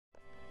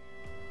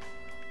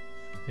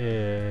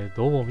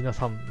どうも皆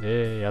さん、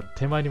やっ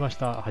てまいりまし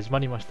た。始ま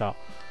りました。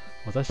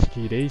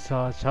Ozashiki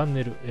Racer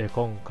Channel、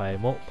今回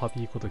もパピ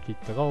ーことキッ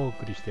トがお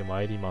送りして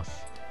まいりま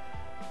す。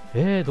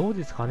どう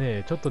ですか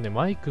ね、ちょっとね、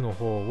マイクの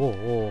方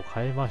を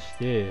変えまし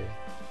て、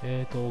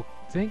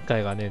前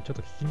回がね、ちょっ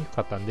と聞きにく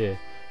かったんで、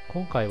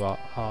今回は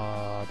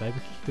だいぶ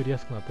聞き取りや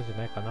すくなったんじゃ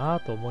ないか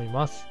なと思い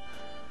ます。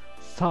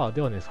さあ、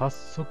ではね、早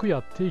速や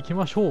っていき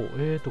ましょう。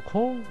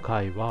今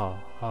回は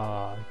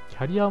キ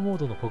ャリアモー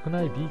ドの国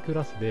内 B ク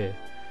ラスで、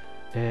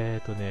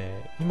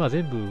今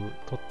全部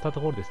取った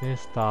ところですね、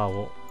スター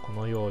をこ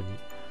のように、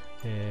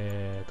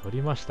取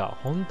りました。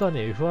本当はね、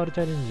FR チ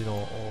ャレンジ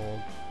の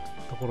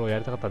ところをや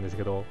りたかったんです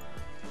けど、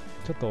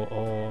ちょっと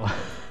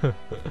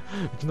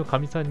うちのか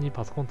みさんに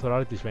パソコン取ら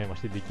れてしまいま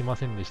してできま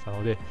せんでした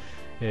ので、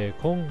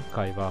今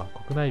回は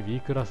国内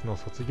B クラスの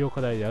卒業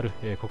課題である、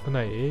国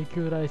内 A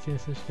級ライセン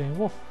ス試験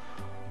を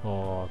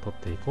取っ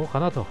ていこう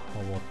かなと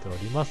思ってお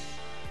ります。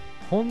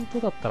本当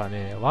だったら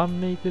ね、ワン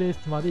メイクレー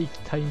スまで行き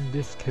たいん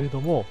ですけれど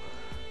も、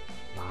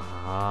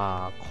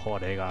まあ、こ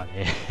れが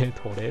ね、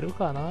取れる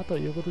かなと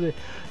いうことで、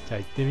じゃあ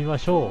行ってみま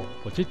しょ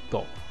う。ポチッ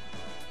と。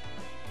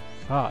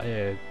さあ、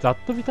ざっ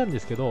と見たんで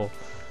すけど、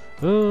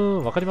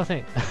わかりませ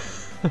ん。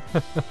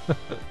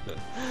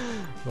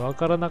わ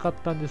からなかっ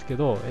たんですけ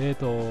ど、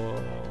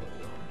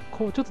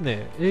こうちょっと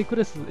ね、A ク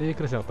ラスじ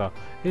ゃなかっ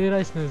た、A ラ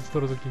イセンス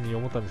取るときに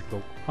思ったんですけ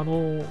ど、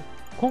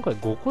今回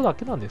5個だ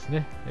けなんです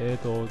ね。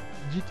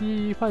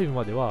GT5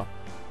 までは、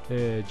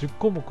10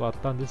項目あっ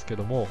たんですけ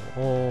ども、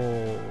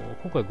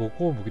今回5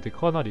項目で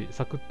かなり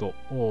サクッと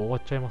終わ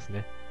っちゃいます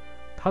ね。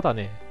ただ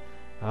ね、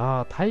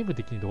タイム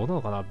的にどうな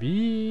のかな？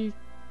 B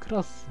ク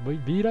ラス、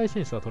B ライ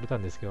センスは取れた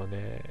んですけど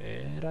ね、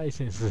A ライ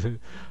センス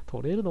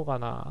取れるのか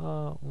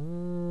な？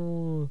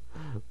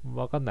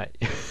わかんない。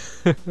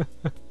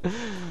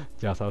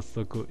じゃあ早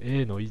速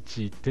A の位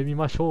置行ってみ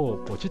ましょ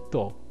う。ポチッ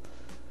と。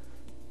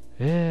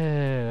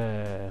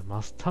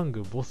マスタン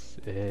グボス、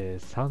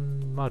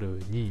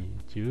302、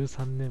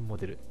13年モ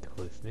デルってこ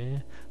とです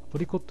ね。アプ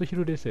リコットヒ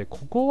ルレース、こ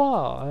こ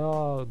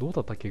は、どう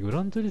だったっけ？グ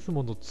ランツーリス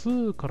モの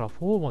2から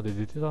4まで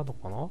出てたの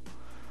かな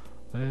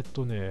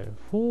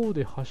？4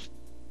で走っ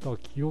た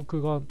記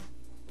憶が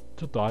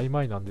ちょっと曖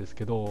昧なんです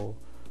けど、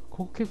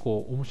ここ結構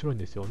面白いん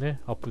ですよね。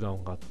アップダウ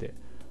ンがあって。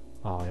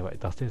やばい、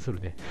脱線する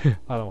ね。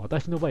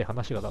私の場合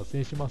話が脱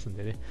線しますん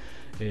で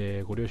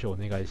ね、ご了承お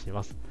願いし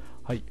ます。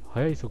はい、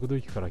速い速度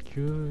域から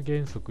急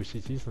減速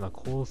し、小さな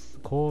コ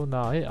ー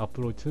ナーへア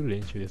プローチする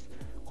練習です。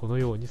この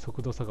ように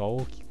速度差が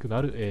大きく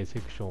なる、セ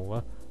クション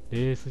は、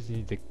レース時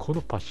に絶好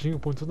のパッシング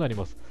ポイントとなり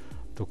ます。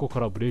どこか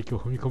らブレーキを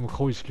踏み込む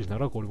かを意識しな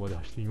がらゴールまで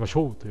走ってみまし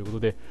ょうということ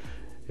で、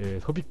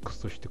トピックス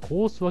として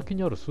コース脇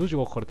にある数字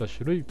が書かれた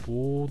白い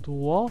ボー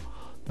ドは、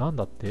なん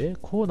だって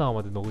コーナー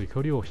までの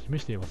距離を示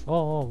しています。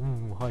は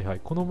いは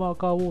い。このマー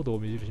カーボードを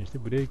目印にして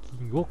ブレーキ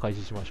ングを開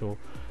始しましょう。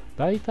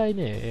大体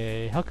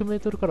ね、100メー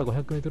トルから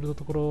500メートルの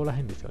ところら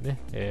へんですよね。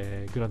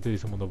グランツーリ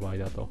スモの場合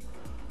だと。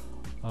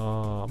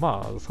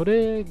そ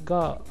れ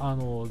が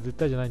絶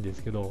対じゃないんで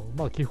すけど、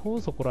基本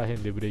そこら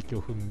辺でブレーキ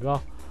を踏んだ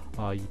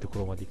いいとこ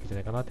ろまで行くんじゃ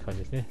ないかなって感じ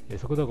ですね。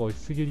速度が落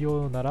ちすぎる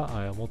ような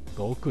らもっ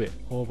と奥へ、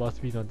オーバー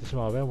スピードになってし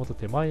まう場合はもっと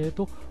手前へ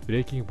とブレ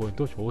ーキングポイン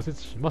トを調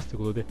節しますという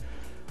ことで、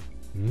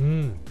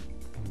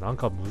なん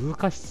か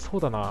難しそ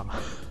うだな。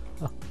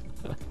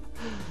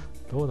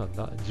どうなん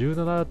だ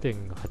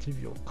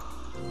 ?17.8 秒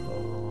か。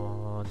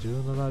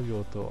17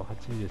秒と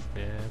8です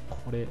ね。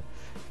これ、い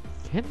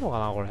けんのか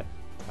なこれ。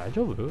大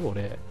丈夫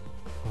俺、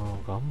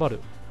頑張る。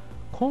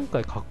今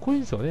回かっこいい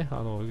んですよね。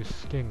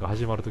試験が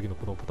始まるときの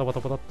このパタパ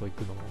タパタっとい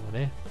くのが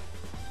ね。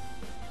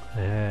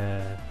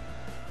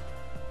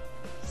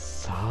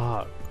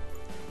さあ、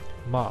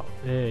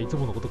いつ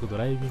ものごとくド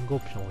ライビングオ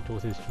プションを調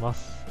整しま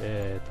す。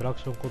トラク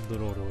ションコント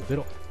ロールを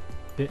0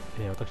で、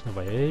私の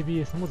場合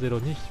ABS も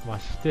0にしま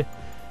して、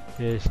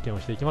試験を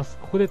していきます。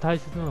ここで大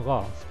切なの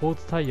がスポー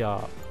ツタイ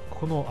ヤ、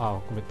こ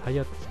の、ごめん、タイ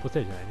ヤ、スポーツタ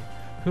イヤじゃないね。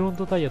フロン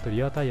トタイヤと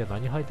リアタイヤ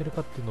何履いてる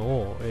かっていうの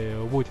を、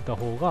覚えてた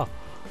方が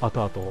後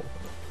々、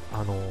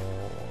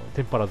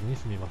テンパらずに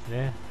済みます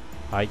ね。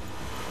はい。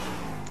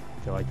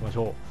では行きまし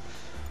ょう。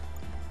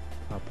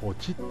ポ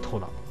チッと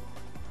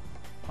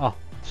な。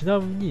ちな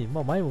みに、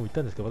前も言っ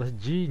たんですけど、私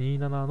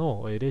G27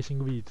 のレーシン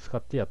グビート使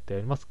ってやってお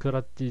ります。ク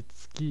ラッチ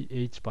付き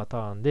H パ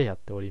ターンでやっ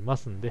ておりま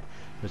すんで、よ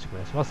ろしくお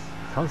願いします。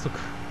3速、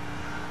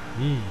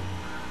2、1、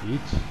レッ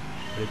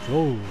ツゴ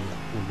ー。4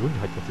に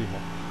入ってます、今。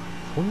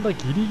そんな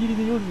ギリギリ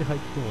で4に入っ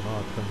てもな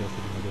ーって感じがす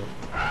るので、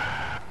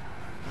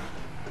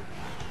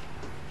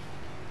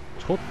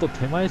ちょっと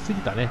手前すぎ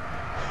たね。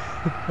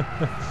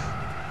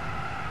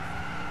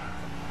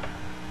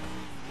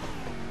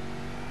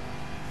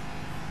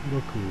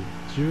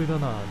16、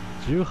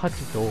17、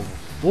18と、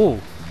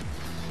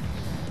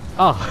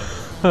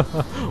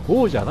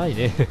おうじゃない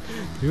ね。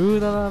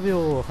17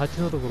秒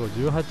8のところ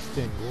 18.5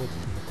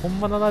 コン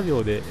マ7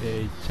秒で、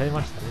いっちゃい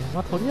ました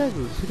ね。とりあえ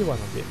ずシルバー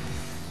なんで、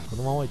こ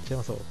のままいっちゃい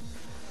ましょう。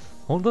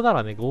本当な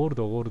らね、ゴール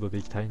ドで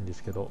いきたいんで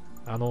すけど、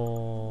なん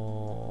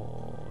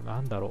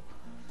だろう。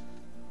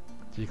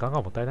時間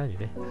がもったいないんで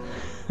ね。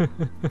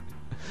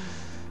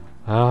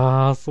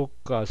あー、そっ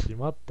か、し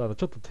まったの。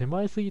ちょっと手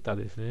前すぎた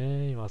です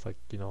ね、今さっ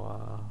きの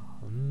は。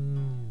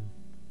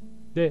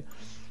で、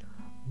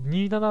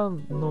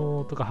27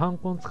のとかハン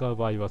コン使う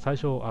場合は最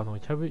初キ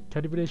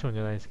ャリブレーション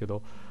じゃないですけ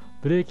ど、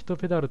ブレーキと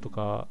ペダルと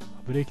か、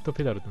ブレーキと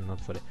ペダルってなん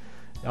てそれ、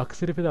アク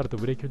セルペダルと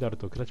ブレーキペダル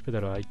とクラッチペ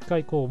ダルは一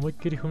回こう思いっ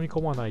きり踏み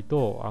込まない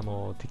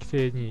と適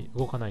正に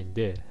動かないん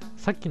で、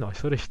さっきのは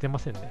それしてま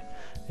せん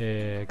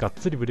ね。がっ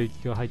つりブレー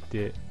キが入っ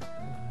て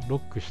ロッ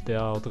クし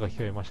た音が聞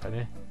こえました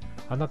ね。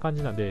あんな感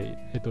じなんで、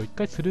一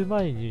回する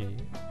前に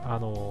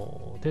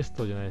テス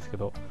トじゃないですけ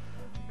ど、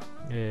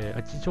位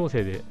置調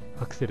整で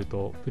アクセル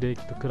とブレー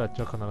キとクラッ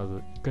チは必ず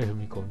一回踏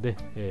み込んで、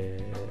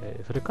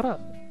それから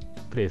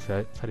プレイ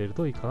される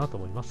といいかなと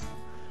思います。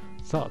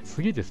さあ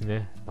次です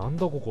ね。なん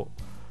だここ。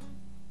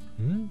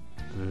ブ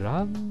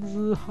ラン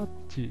ズハッ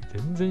チ、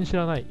全然知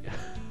らない。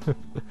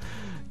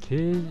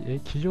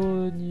気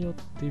丈によっ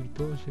て見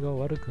通しが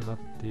悪くなっ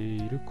て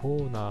いるコ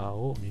ーナー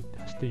を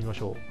走ってみま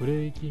しょう。ブレ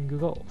ーキング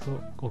が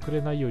遅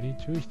れないように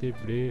注意して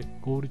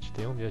ゴール地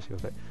点を目指してく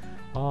ださい。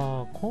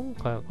今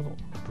回はこの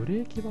ブ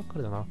レーキばっか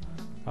りだな。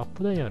アッ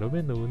プダウンや路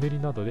面のうねり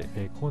などで、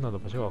コーナーの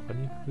場所が分かり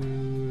に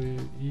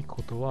くい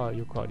ことは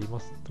よくありま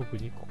す。特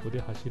にここ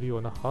で走るよ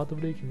うなハード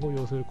ブレーキングを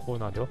要するコー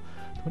ナーでは、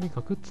とに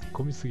かく突っ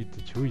込みすぎ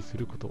て注意す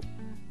ること。突っ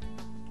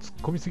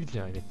込みすぎてじ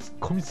ゃないね。突っ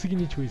込みすぎ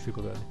に注意する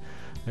ことだね。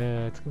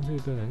突っ込みすぎ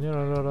るとね、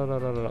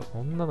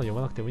こんなの読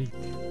まなくてもいい。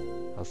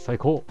最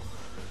高。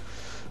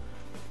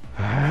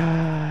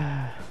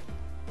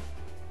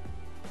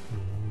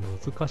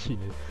難しい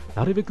ね。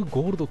なるべく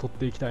ゴールド取っ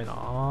ていきたいな。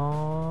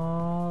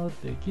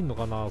できんの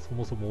かな、そ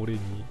もそも俺に。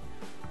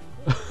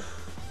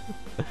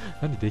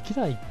なんででき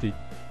ないって、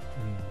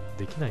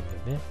できないん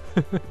だよね。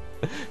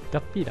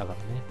ダッピーだか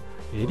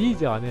らね。エリー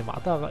ゼはね、ま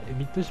た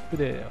ミッドシップ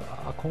で、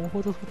コンフ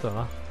ォートソフトだ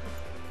な。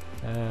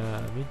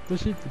ミッド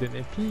シップで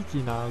ね、ピーキ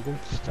ーな動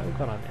きしちゃう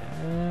からね。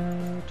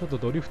ちょっと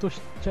ドリフトし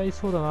ちゃい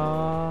そうだ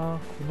な。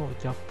この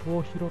ギャップ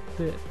を拾っ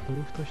てド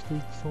リフトしてい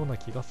きそうな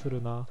気がす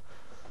るな。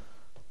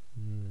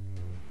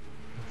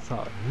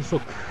さあ、2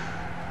速、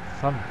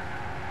3、ス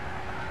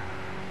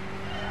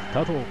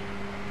タート。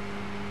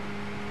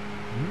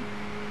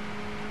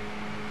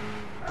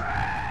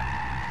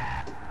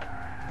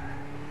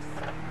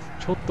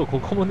ちょっとこ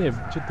こもね、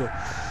ちょっと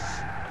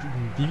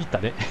ビビった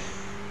ね。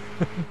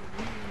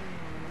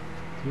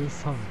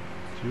13、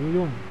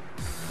14、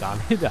ダ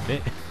メだ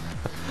ね。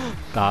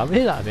ダ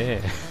メだね。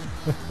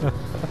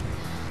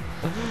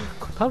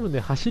多分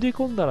ね、走り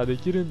込んだらで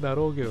きるんだ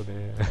ろうけど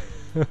ね。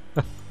も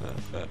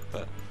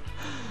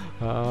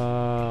うな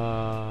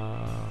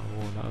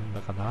んだ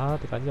かなーっ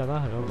て感じだ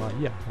な。まあい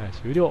いや、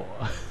終了。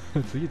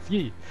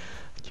次。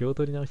気を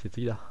取り直して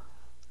次だ。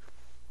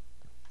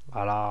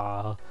あ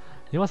らー。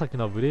今さっき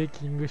のはブレー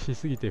キングし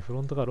すぎてフ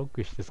ロントがロッ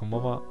クしてそ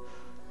のまま突っ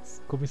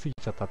込みすぎ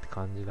ちゃったって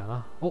感じだ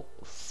な。お、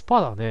ス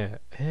パだ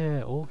ね。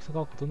大きさ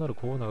が異なる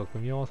コーナーが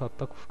組み合わさっ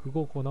た複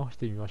合コーナーをし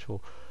てみましょ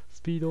う。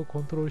スピードをコ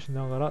ントロールし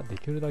ながらで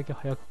きるだけ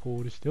速くゴ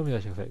ール地点を目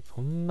指してください。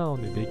そんな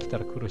のでできた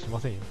ら苦労しま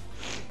せんよ。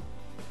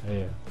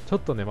ちょっ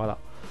とね、まだ、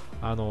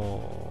鼻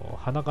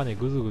がね、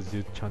ぐずぐず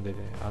言っちゃうんでね、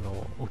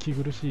お気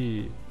苦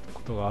しい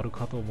ことがある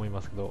かと思い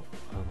ますけど、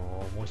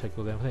申し訳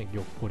ございません。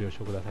ご了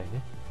承ください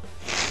ね。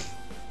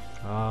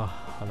鼻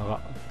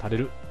が垂れ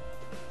る。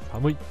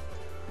寒い。コ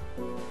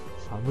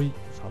ンフ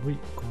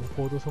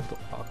ォートソフト。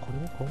これ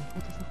もコンフォ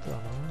ートソフトだ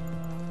な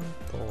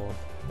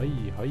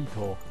はい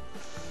と。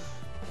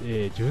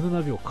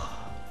17秒か。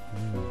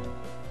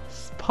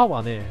スパ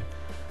はね、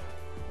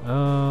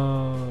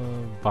場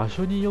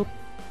所によっ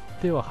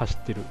ては走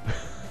ってる。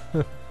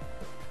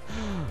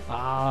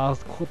こ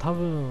こ多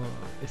分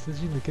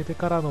SG 抜けて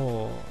から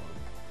の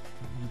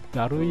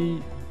だる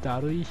い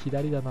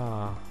左だ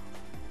な。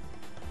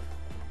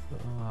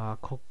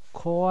こ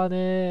こは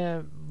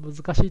ね、難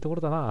しいとこ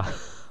ろだな。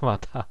ま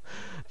た、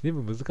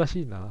全部難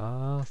しい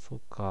な。そっ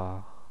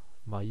か。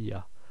まあいい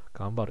や。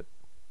頑張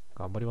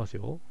ります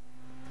よ。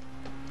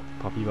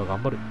パピーは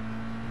頑張る。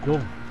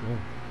4。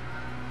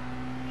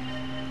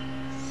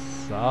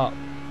さあ。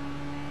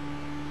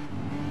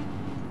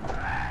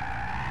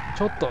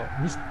ちょっと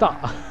ミスった。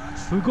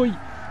すごい。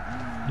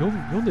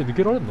4で抜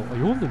けられるの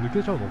？4で抜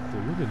けちゃうの？こ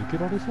う4で抜け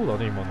られそうだ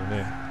ね、今の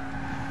ね。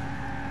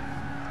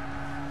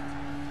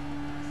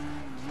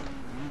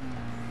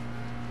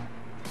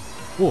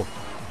お、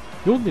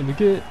4で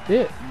抜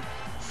け、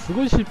す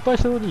ごい失敗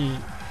したのに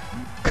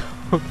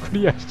ク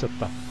リアしちゃっ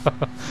た。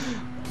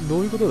ど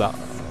ういうことだ？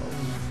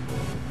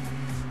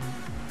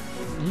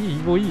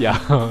もういいや。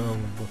あ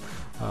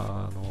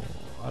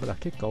れだ、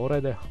結果オーラ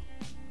イだよ。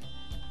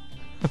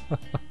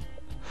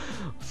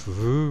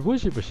すごい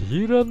失敗して、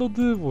ヒール&ド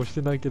ゥームをし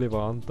てなけれ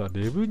ば、あんた、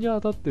レブに当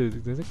たって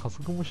全然加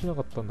速もしな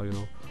かったんだけど、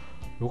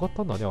よかっ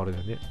たんだね、あれだ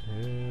よね。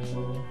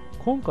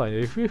今回、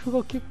FF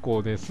が結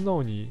構ね、素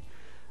直に、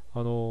フ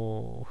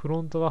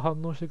ロントが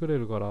反応してくれ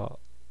るから、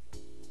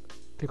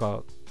て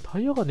か、タ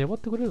イヤが粘っ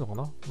てくれるのか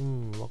な？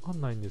わか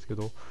んないんですけ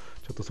ど、ちょ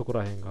っとそこ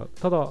ら辺が。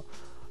ただ、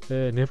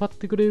粘っ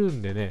てくれる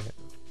んでね、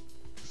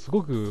す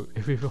ごく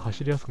FF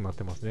走りやすくなっ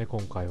てますね、今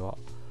回は。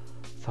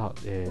さあ、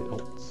い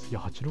や、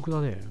86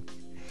だね。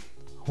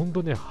ほん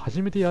とね、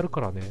初めてやる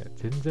からね、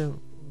全然、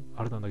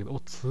あれなんだけど、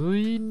ツ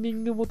イニ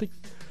ングもでき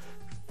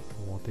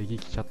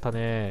きちゃった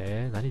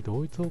ね。何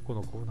同一方向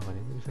のコーナーが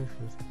連続したりす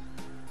る。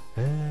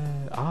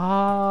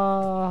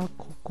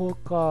ここ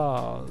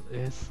か。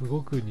す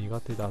ごく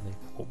苦手だね、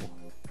ここ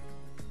も。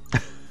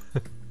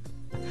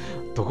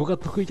どこが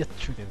得意じゃっ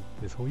ちゅうねんっ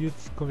て、そういう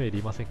ツッコミはい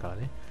りませんから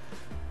ね。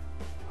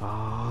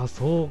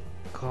そう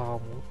か。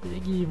モテ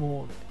ギ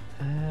も、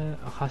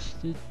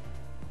走っ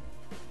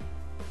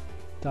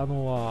た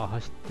のは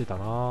走ってた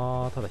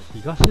な。ただ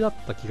東だっ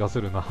た気が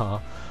する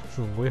な。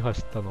すんごい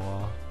走った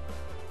のは。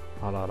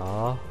あらら。ち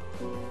ょ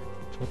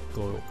っ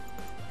と、今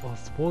度は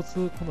スポー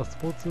ツ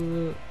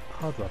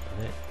ハードだっ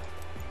たね。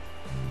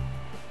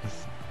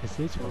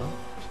SH かな？ちょ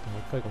っともう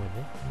一回ごめん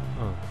ね。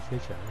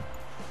SH だね。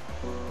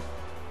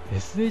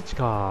SH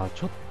か、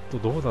ちょっと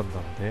どうなんだろ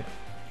うね。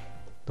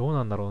どう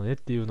なんだろうねっ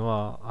ていうの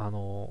は、ブ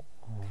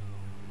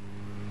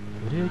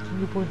レーキ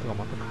ングポイントが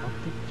また変わっ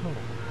ていっちゃうの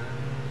か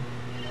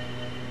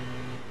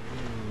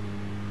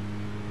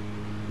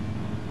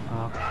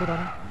な。ここだ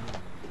ね。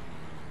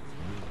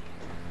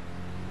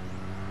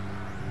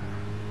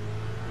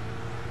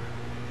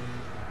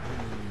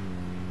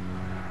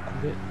こ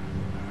れ、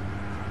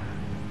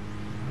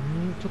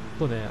ちょっ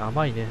とね、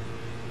甘いね。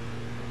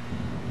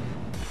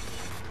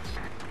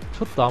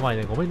ちょっと甘い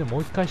ね。ごめんね、も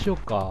う一回しよう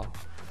か。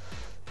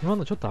今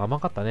のちょっと甘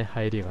かったね、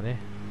入りがね。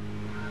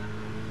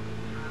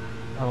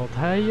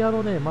タイヤ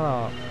のね、ま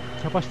だ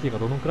キャパシティが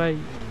どのくらい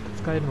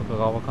使えるのか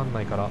がわかん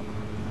ないから。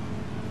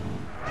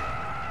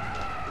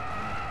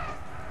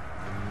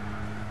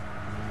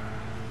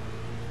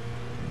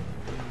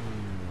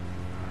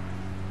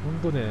ほん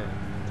とね、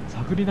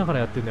探りながら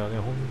やってんだよね、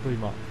ほんと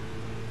今。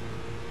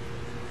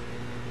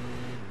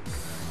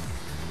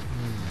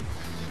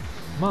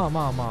まあ、こん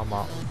なもんか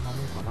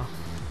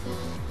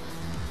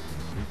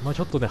な。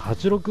ちょっとね、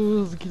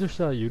86好きとし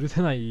ては許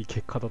せない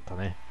結果だった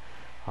ね。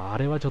あ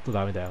れはちょっと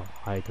ダメだよ。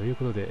はい、という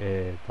こと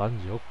で、万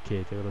事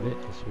OK ということで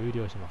終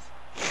了します。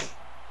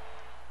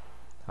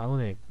ど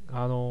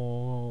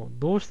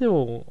うして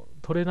も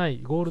取れな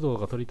い、ゴールド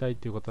が取りたいっ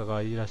ていう方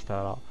がいらした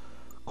ら、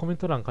コメン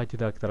ト欄書いてい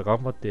ただけたら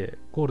頑張って、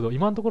ゴールド、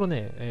今のところ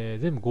ね、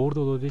全部ゴール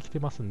ドできて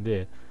ますん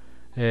で、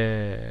こ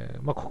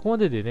こま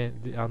ででね、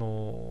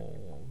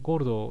ゴー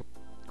ルド、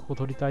ここ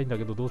取りたいんだ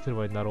けどどうすれ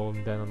ばいいんだろう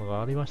みたいなの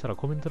がありましたら、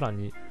コメント欄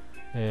に、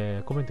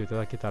コメントいた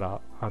だけた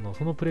ら、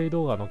そのプレイ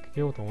動画載っ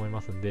けようと思い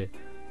ますんで、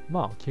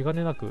気兼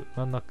ねなく、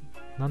なんな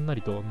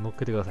りと載っ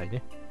けてください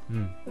ね。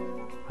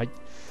はい。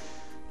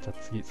じゃあ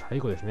次、最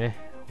後ですね。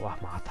ま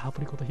たア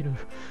プリコットヒル。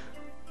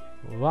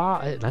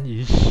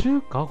何一周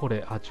かこれ。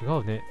違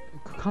うね。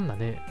区間だ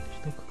ね。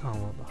一区間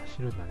を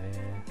走るんだね。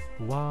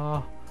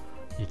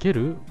いけ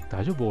る？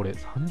大丈夫俺。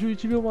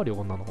31秒回りよ、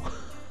こんなの。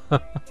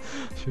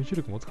集中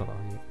力持つかな？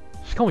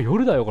しかも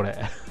夜だよ、これ。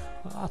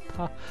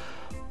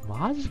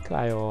マジ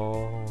か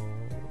よ。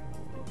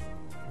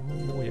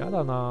もうや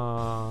だ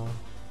な。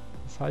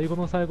最後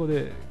の最後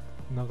で、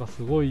なんか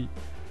すごい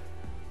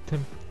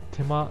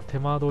手間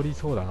取り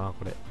そうだな、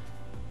これ。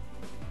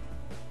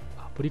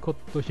アプリコッ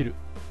トヒル。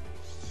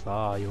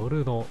さあ、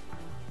夜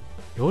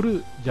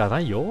じゃな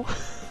いよ。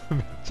め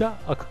っちゃ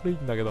明るい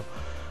んだけど。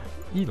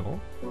いいの？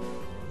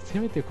せ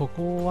めてこ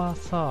こは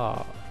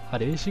さ、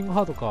レーシング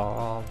ハード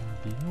か。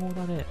微妙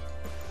だね。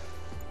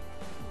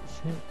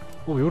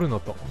夜にな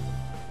った。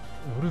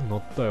夜にな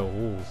ったよ。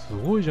す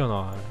ごいじゃない。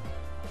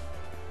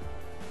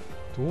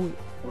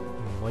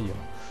まあいいや。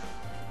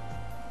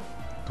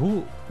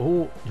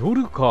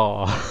夜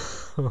か。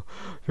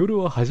夜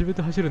は初め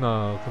て走る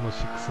な、この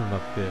6になっ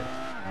て。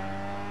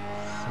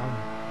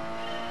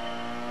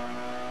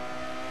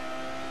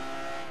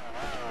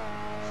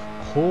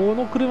こ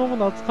の車も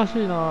懐か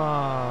しい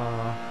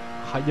な。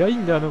速い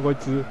んだよね、こい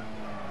つ。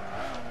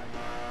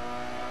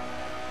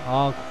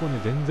ここね、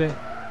全然。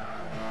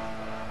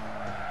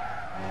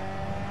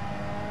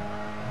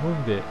飲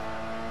んで、い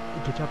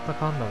けちゃった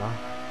感だな。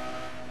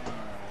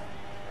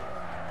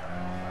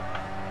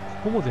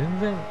ここも全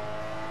然い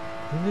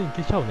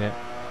けちゃうね。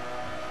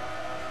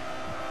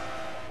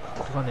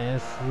ここがね、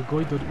す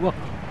ごい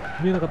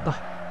見えなかった。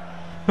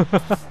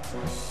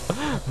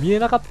見え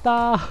なかっ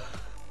た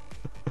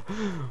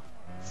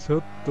ちょ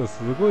っと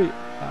すごい、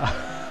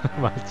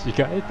間違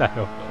えた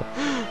よ。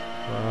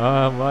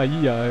い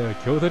いや、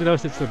気を取り直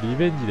して、ちょっとリ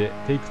ベンジで、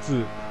テイク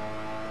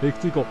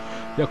2行こう。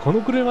いや、こ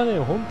の車ね、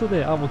ほんと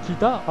ね、もう聞い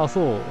た？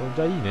そう。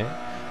じゃあいいね。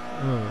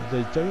じゃ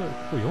あ行っちゃうよ。こ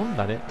こ4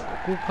だね。こ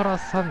こから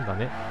3だ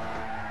ね。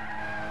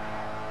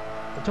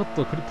ちょっ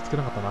とクリップつけ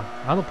なかっ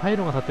たな。パイ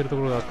ロンが立ってると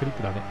ころがクリッ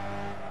プだね。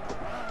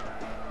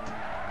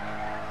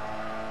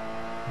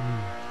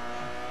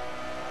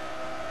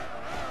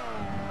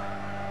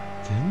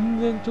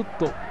全然ちょっ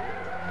と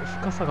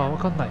深さがわ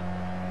かんない。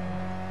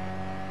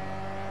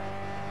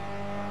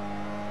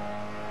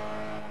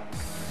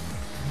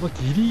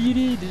ギリギ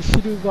リで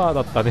シルバーだ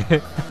ったね。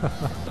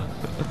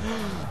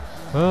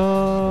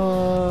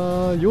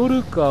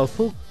夜か、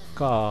そっ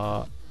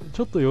か。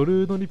ちょっと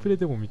夜のリプレイ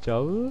でも見ちゃ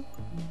う？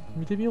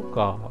見てみよう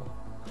か。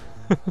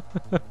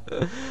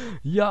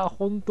いや、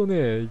ほんと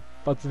ね、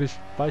発で失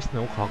敗して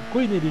ね、かっ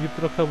こいいね、リリ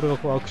プラクタブルが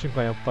こう開く瞬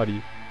間、やっぱ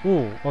り。な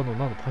ん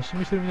だ、パッシン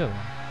グしてるみたいだ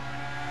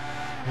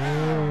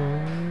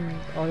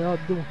な。いや、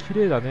でも綺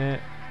麗だね。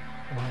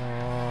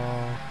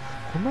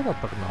こんなだっ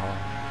たかな。な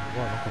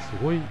んかす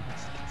ごい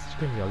近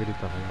くに上げれ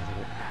たね、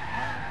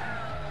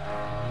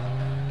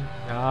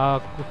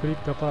あそこ。ここクリッ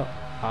プやっぱ、や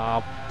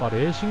っぱ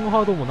レーシング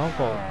ハードもなん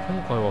か、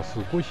今回はす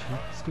ごいひっ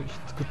つくっ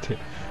て、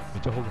め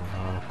っちゃほぐな。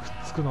くっ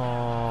つく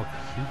な、吸い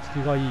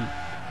付きがいい。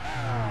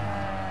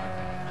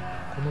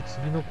この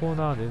次のコー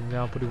ナー全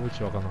然アプリ持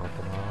ちわかんなかっ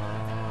たな。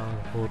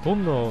ほと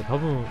んど多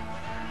分、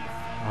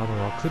ア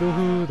クセルオ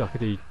フだけ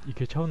でい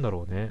けちゃうんだ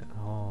ろうね。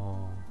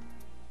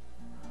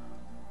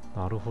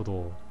なるほ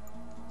ど。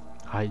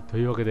はい、と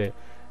いうわけで、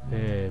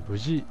無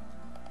事、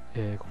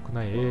国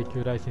内 A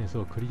級ライセンス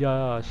をクリ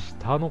アし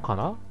たのか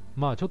な。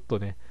ちょっと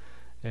ね、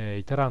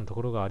至らんと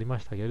ころがありま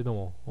したけれど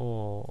も、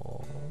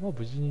無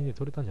事にね、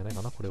取れたんじゃない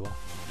かな、これは。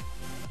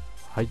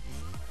はい、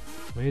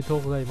おめでと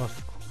うございま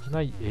す。国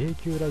内 A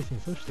級ライセン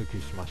スを取得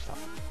しました。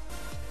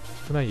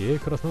国内 A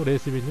クラスのレー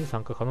スイベントに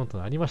参加可能と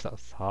なりました。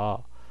さ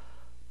あ、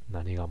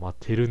何が待っ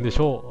ているんで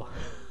しょ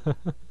う。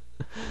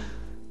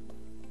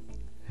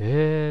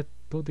で、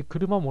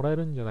車もらえ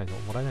るんじゃないの？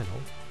もらえないの？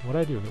も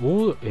らえるよ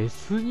ね。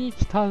S に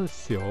来たん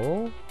すよ。キ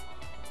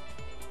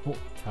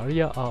ャ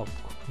リア R、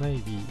国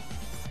内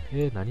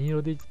B。何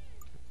色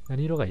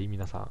がいい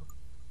皆さん。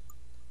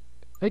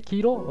黄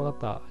色？わかっ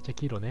た。じゃあ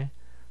黄色ね。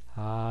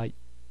はーい。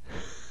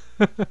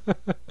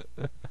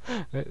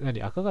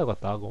何？赤がよかっ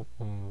た？で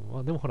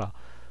もほら、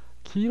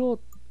黄色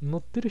乗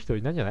ってる人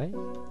いないんじゃない？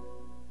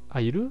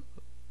いる？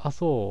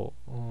そ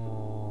う。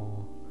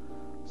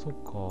そっ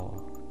か。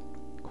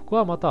ここ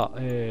はまた、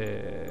リ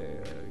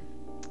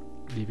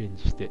ベン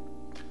ジして、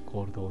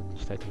ゴールドオンに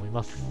したいと思い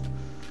ます。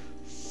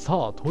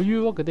さあ、とい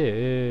うわけ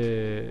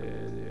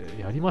で、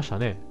やりました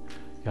ね。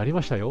やり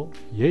ましたよ。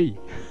イェイ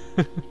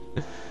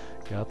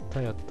やっ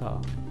たやった。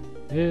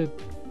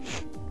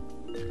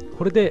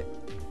これで、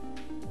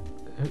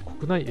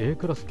国内 A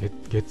クラス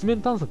月面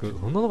探索、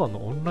そんなのが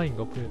のオンライン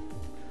がオー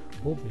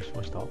プンし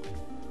ました。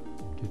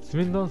月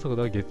面探索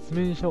だ、月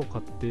面車を買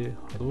って、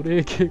ハドレ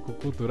ー渓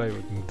谷をドライ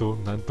ブ。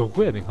ど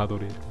こやねん、ハド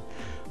レー。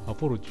ア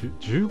ポロ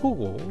15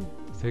号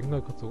船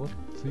外活動が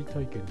追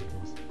体験でき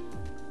ます。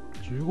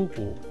15号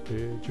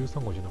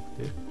13号じゃなく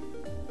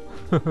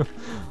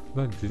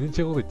て全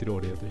然違うこと言ってる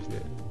俺やとして。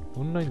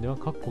オンラインでは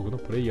各国の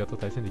プレイヤーと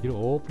対戦できる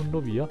オープン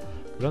ロビーや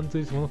グランツ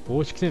ーリスモの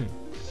公式戦、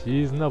シ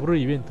ーズナブル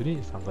イベント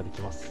に参加で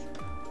きます。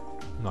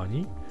ド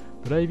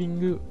ライビン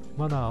グ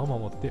マナーを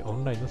守ってオ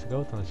ンラインの世界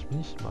を楽し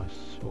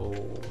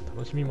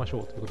みまし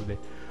ょうということで、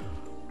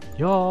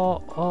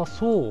オ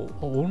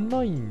ン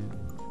ライン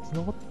つ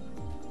ながっ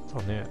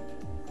たね。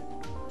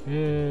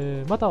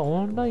また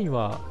オンライン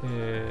は、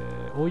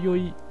おいお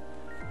い、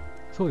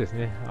そうです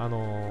ね、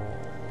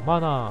マ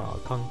ナ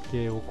ー関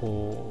係を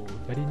こ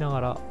うやりなが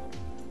ら、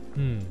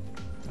や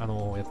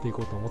ってい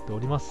こうと思ってお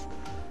ります。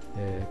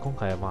今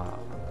回は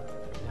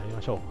やめ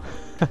ましょ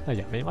う。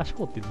やめまし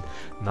ょうって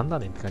なんだ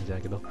ねんって感じ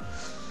だけど。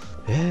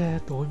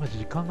今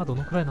時間がど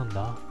のくらいなん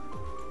だ？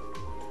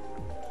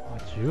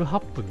 18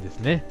 分です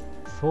ね。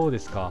そうで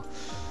すか。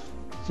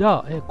じゃ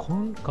あ、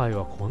今回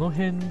はこの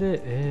辺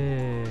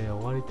で、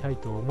終わりたい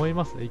と思い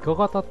ます。いか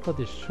がだった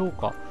でしょう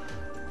か？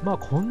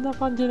こんな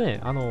感じで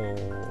ね、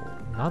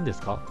何で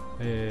すか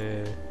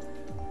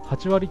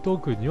？8割ト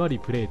ーク、2割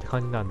プレイって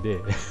感じなんで、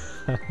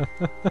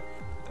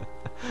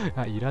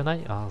いらな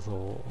い？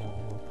そ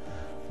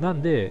うな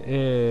ん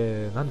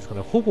で、なんですか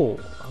ね、ほぼ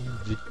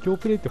実況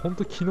プレイって本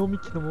当気の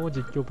実のまま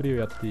実況プレイを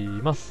やってい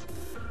ます。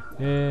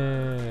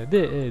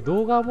で、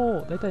動画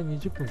もだいたい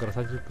20分から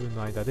30分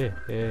の間で、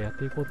やっ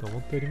ていこうと思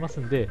っております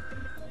んで、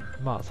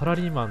サラ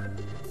リーマン、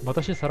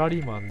私サラ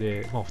リーマン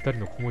で、2人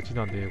の子持ち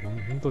なんで、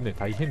本当ね、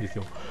大変です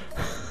よ。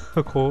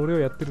これを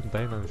やってるの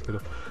大変なんですけ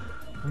ど、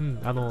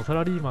サ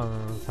ラリーマ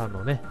ンさん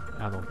のね、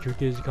休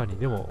憩時間に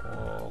でも、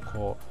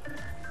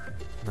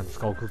なんです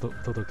か、お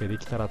届けで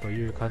きたらと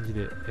いう感じ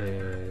で、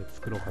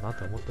作ろうかな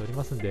と思っており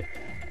ますんで、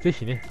ぜ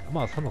ひね、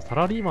サ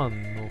ラリーマ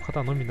ンの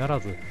方のみなら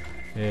ず、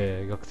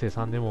学生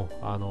さんでも、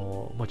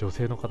女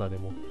性の方で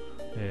も、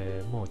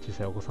もう小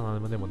さいお子さ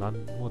んでも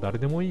もう誰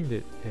でもいいん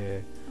で、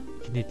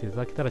気に入っていた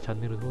だけたらチャ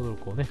ンネル登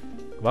録をね、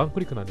ワン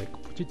クリックなんでポ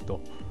チッと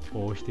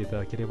押していた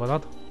だければな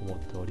と思っ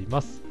ており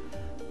ます。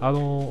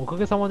おか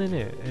げさまで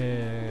ね、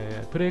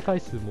プレイ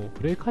回数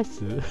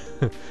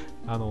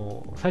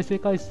再生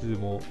回数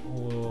も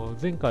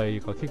前回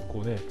が結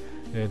構ね、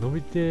伸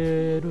び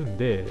てるん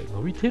で、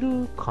伸びて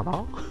るかなち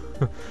ょ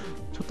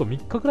っと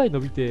3日ぐらい伸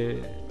び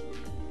て、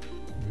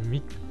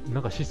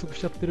なんか失速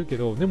しちゃってるけ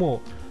ど、でも、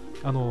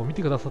見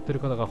てくださってる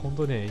方が本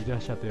当ね、いら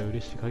っしゃって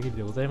嬉しい限り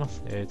でございま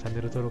す。チャン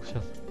ネル登録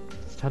者、チ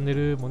ャンネ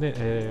ルもね、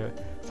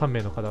3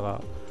名の方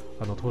が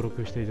登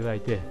録していただい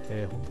て、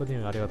本当に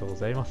ありがとうご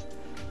ざいます。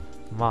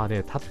たった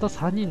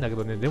3人だけ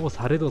どね、でも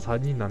されど3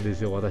人なんで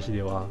すよ、私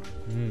では。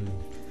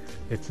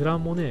閲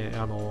覧もね、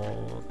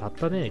たっ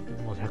たね、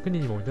もう100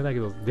人にも見てないけ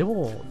ど、で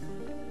も、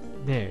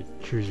ね、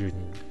90人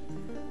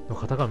の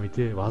方が見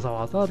て、わざ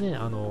わざね、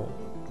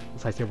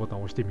再生ボタン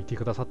を押して見て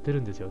くださって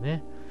るんですよ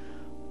ね。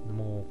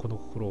もうこの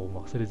心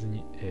を忘れず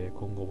に、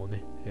今後も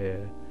ね、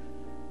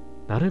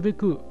なるべ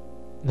く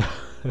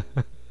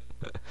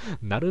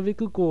なるべ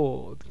く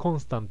こうコン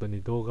スタント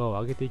に動画を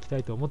上げていきた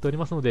いと思っており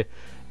ますので、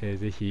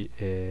ぜひ、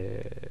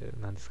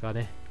なんですか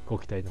ね、ご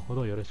期待のほ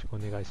どよろしくお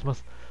願いしま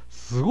す。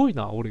すごい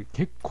な、俺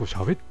結構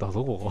喋った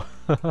ぞ、こ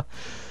こ。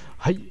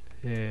はい、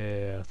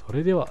そ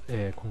れでは、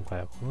今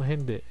回はこの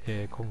辺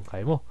で、今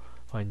回も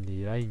ファインデ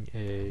ィライン、キ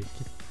ッ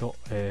ト、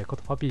こ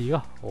とパピー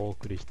がお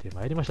送りして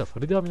まいりました。そ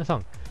れでは皆さ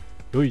ん、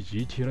良い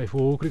GT ライフ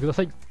をお送りくだ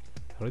さい。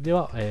それで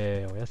は、お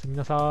やすみ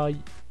なさい。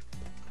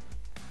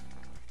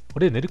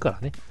俺寝るか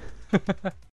らね。